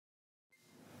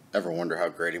Ever wonder how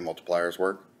grading multipliers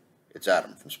work? It's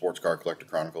Adam from Sports Car Collector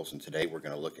Chronicles, and today we're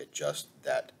going to look at just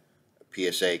that. A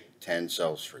PSA 10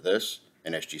 sells for this,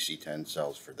 an SGC 10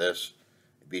 sells for this,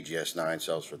 a BGS 9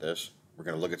 sells for this. We're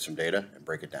going to look at some data and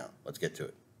break it down. Let's get to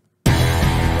it.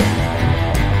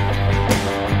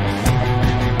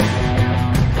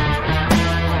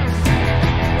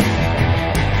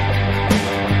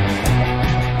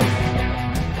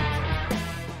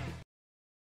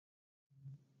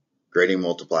 Grading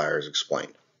multipliers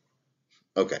explained.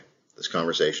 Okay, this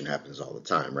conversation happens all the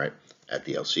time, right? At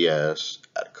the LCS,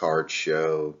 at a card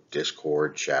show,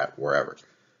 Discord, chat, wherever.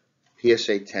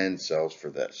 PSA 10 sells for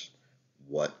this.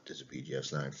 What does a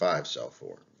BGS 9.5 sell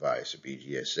for? Vice a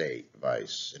BGS 8,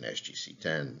 vice an SGC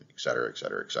 10, etc.,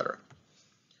 etc., etc.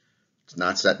 It's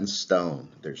not set in stone.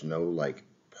 There's no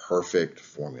perfect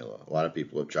formula. A lot of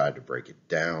people have tried to break it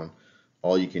down.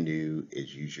 All you can do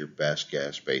is use your best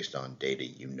guess based on data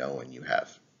you know and you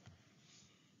have.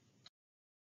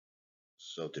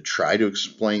 So to try to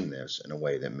explain this in a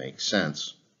way that makes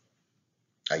sense,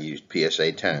 I used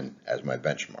PSA 10 as my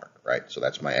benchmark, right? So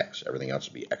that's my X. Everything else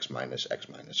would be X minus,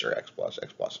 or X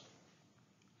plus,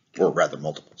 or rather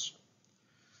multiples.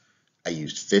 I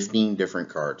used 15 different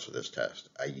cards for this test.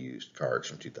 I used cards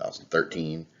from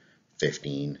 2013,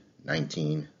 15,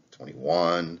 19,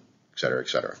 21,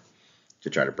 etc., to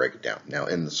try to break it down. Now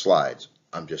in the slides,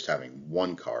 I'm just having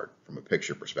one card from a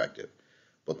picture perspective,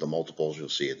 but the multiples you'll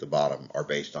see at the bottom are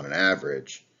based on an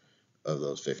average of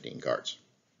those 15 cards.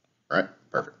 All right,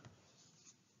 perfect.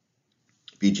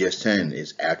 BGS 10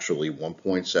 is actually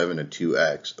 1.7 and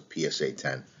 2x of PSA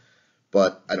 10,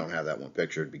 but I don't have that one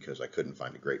pictured because I couldn't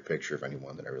find a great picture of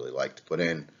anyone that I really like to put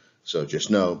in. So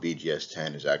just know BGS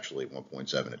 10 is actually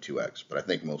 1.7 and 2x, but I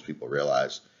think most people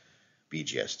realize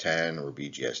BGS 10 or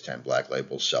BGS 10 black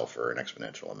labels sell for an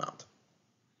exponential amount.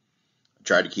 I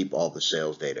tried to keep all the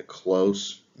sales data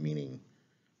close, meaning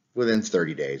within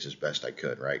 30 days as best I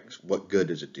could, right? What good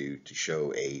does it do to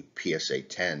show a PSA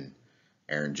 10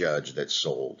 Aaron Judge that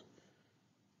sold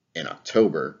in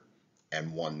October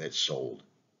and one that sold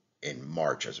in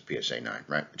March as a PSA 9,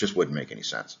 right? It just wouldn't make any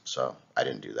sense. So I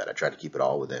didn't do that. I tried to keep it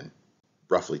all within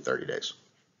roughly 30 days.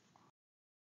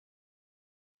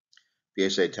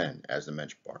 PSA 10 as the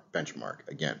benchmark.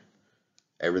 Again,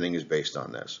 everything is based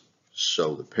on this.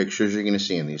 So the pictures you're going to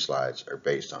see in these slides are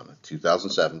based on a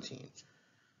 2017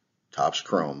 Topps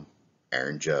Chrome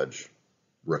Aaron Judge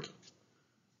rookie.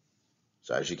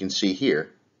 So as you can see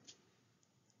here,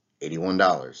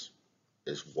 $81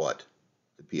 is what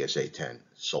the PSA 10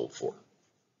 sold for.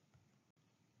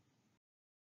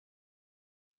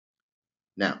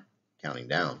 Now, counting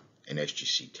down, an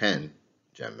SGC 10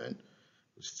 gem mint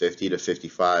was 50 to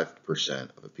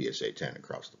 55% of a PSA 10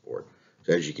 across the board.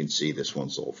 So as you can see, this one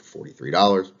sold for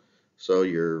 $43. So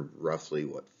you're roughly,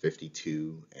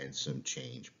 52 and some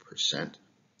change percent.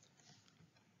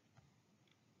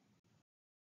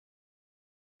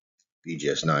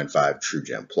 BGS 9.5 True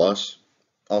Gem Plus,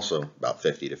 also about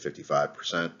 50 to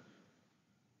 55%,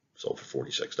 sold for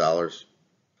 $46.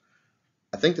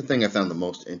 I think the thing I found the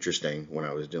most interesting when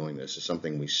I was doing this is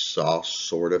something we saw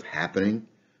sort of happening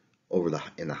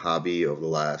in the hobby over the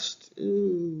last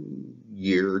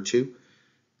year or two,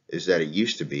 is that it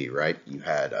used to be, right, you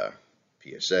had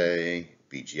PSA,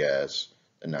 BGS,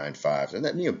 the 9.5s, and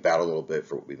then battle a little bit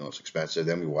for what would be most expensive.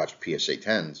 Then we watched PSA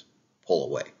 10s pull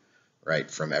away, right,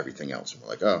 from everything else. And we're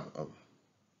like, oh,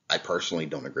 I personally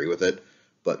don't agree with it,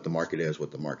 but the market is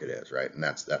what the market is, right? And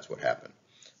that's what happened.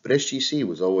 But SGC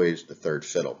was always the third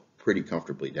fiddle, pretty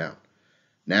comfortably down.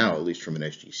 Now, at least from an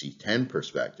SGC 10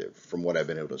 perspective, from what I've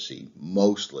been able to see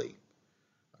mostly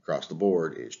across the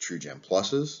board, is True Gem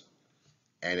Pluses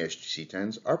and SGC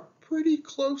 10s are pretty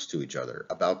close to each other,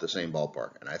 about the same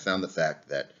ballpark. And I found the fact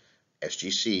that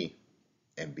SGC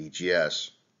and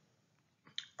BGS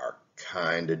are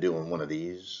kind of doing one of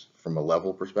these from a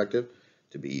level perspective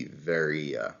to be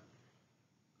very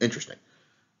interesting.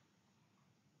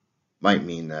 Might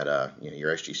mean that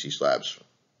your SGC slabs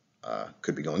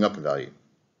could be going up in value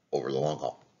over the long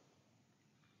haul.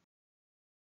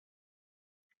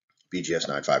 BGS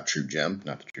 9.5 True Gem,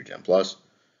 not the True Gem Plus,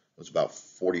 was about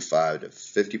 45 to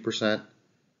 50%.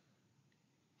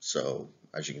 So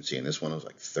as you can see in this one, it was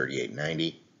like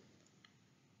 38.90.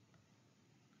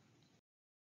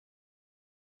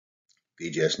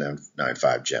 BGS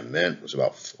 9.5 Gem Mint was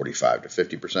about 45 to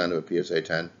 50% of a PSA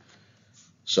 10.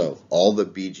 So all the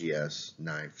BGS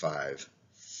 9.5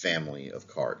 family of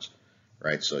cards,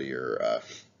 right? So your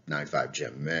 9.5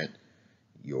 Gem Mint,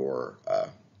 your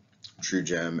True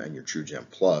Gem, and your True Gem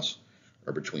Plus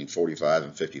are between 45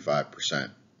 and 55%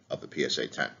 of the PSA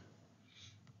 10.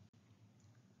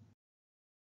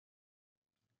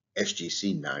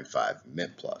 SGC 95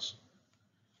 Mint Plus.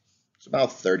 It's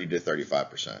about 30 to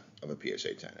 35% of a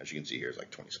PSA 10. As you can see here, it's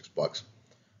like 26 bucks.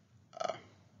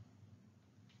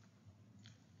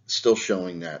 Still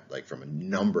showing that, like from a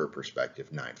number perspective,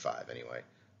 9.5 anyway,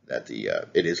 that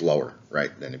it is lower,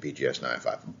 right, than a BGS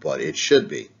 9.5, but it should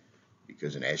be,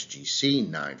 because an SGC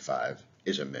 9.5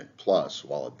 is a Mint Plus,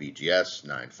 while a BGS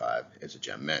 9.5 is a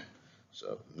Gem Mint.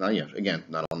 So, again,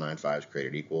 not all 9.5s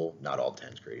created equal, not all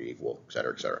 10s created equal,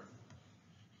 etc., etc.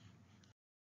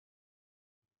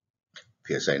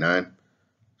 PSA 9,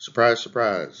 surprise,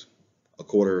 surprise, a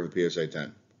quarter of a PSA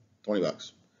 10, 20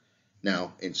 bucks.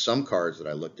 Now, in some cards that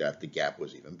I looked at, the gap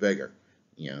was even bigger.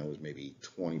 It was maybe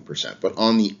 20%, but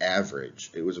on the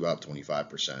average, it was about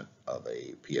 25% of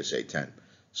a PSA 10.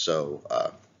 So,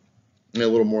 a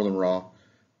little more than raw,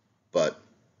 but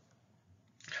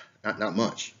not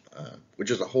much,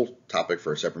 which is a whole topic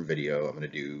for a separate video I'm going to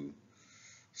do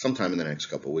sometime in the next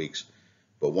couple weeks.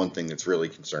 But one thing that's really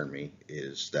concerned me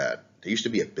is that there used to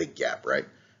be a big gap, right,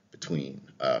 between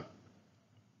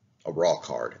a raw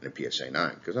card and a PSA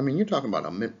 9. Because, I mean, you're talking about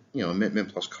a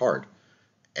Mint Plus card,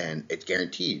 and it's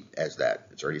guaranteed as that.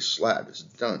 It's already slabbed. It's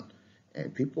done.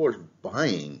 And people are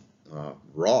buying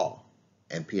raw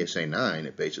and PSA 9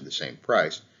 at basically the same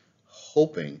price,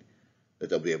 hoping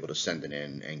that they'll be able to send it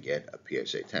in and get a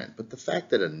PSA 10. But the fact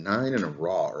that a 9 and a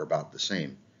raw are about the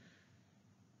same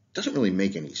doesn't really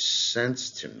make any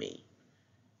sense to me.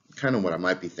 Kind of what I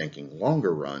might be thinking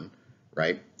longer run,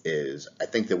 right, is I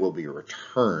think there will be a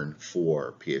return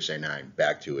for PSA 9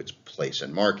 back to its place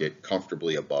in market,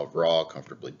 comfortably above raw,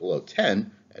 comfortably below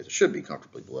 10, as it should be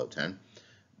comfortably below 10.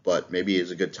 But maybe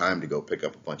it's a good time to go pick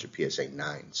up a bunch of PSA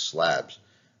 9 slabs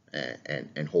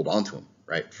and hold on to them,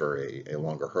 right, for a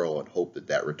longer hurl and hope that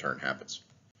that return happens.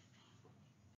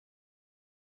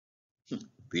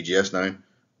 BGS 9,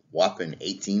 whopping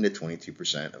 18 to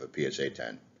 22% of a PSA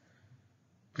 10.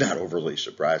 Not overly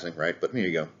surprising, right? But here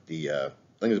you go. I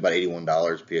think it was about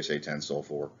 $81 PSA 10 sold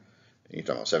for, and you're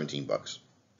talking about 17 bucks.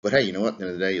 But hey, you know what? At the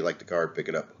end of the day, you like the card, pick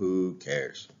it up. Who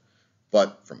cares?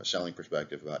 But from a selling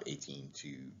perspective, about 18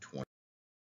 to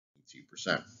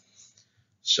 22%.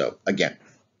 So again,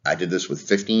 I did this with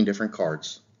 15 different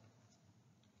cards.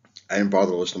 I didn't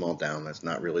bother to list them all down. That's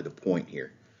not really the point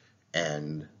here.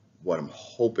 And what I'm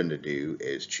hoping to do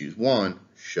is choose one,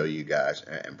 show you guys,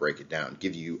 and break it down,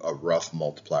 give you a rough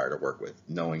multiplier to work with,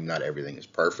 knowing not everything is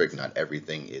perfect, not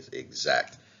everything is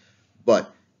exact,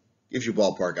 but gives you a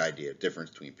ballpark idea, difference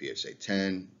between PSA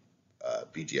 10,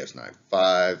 BGS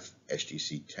 9.5,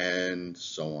 SGC 10,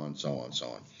 so on, so on, so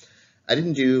on. I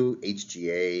didn't do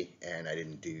HGA, and I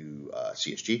didn't do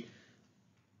CSG.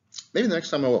 Maybe the next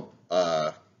time I will.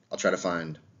 I'll try to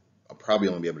find... I'll probably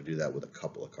only be able to do that with a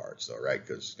couple of cards, though, right?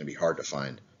 Because it's going to be hard to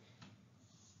find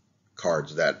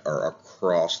cards that are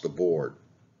across the board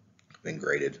been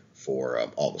graded for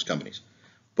all those companies.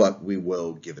 But we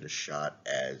will give it a shot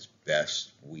as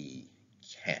best we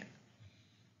can.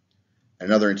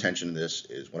 Another intention of this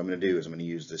is what I'm going to do is I'm going to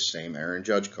use this same Aaron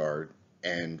Judge card,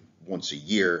 and once a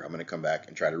year I'm going to come back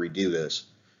and try to redo this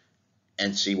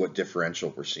and see what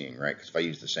differential we're seeing, right? Because if I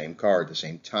use the same card, the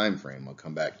same time frame, I'll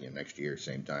come back next year,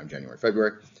 same time, January,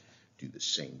 February, do the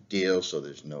same deal, so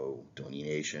there's no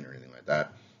delineation or anything like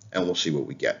that, and we'll see what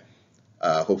we get.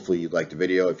 Hopefully you liked the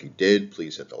video. If you did,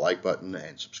 please hit the like button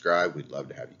and subscribe. We'd love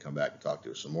to have you come back and talk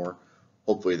to us some more.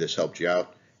 Hopefully this helped you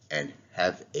out, and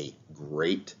have a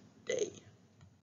great day.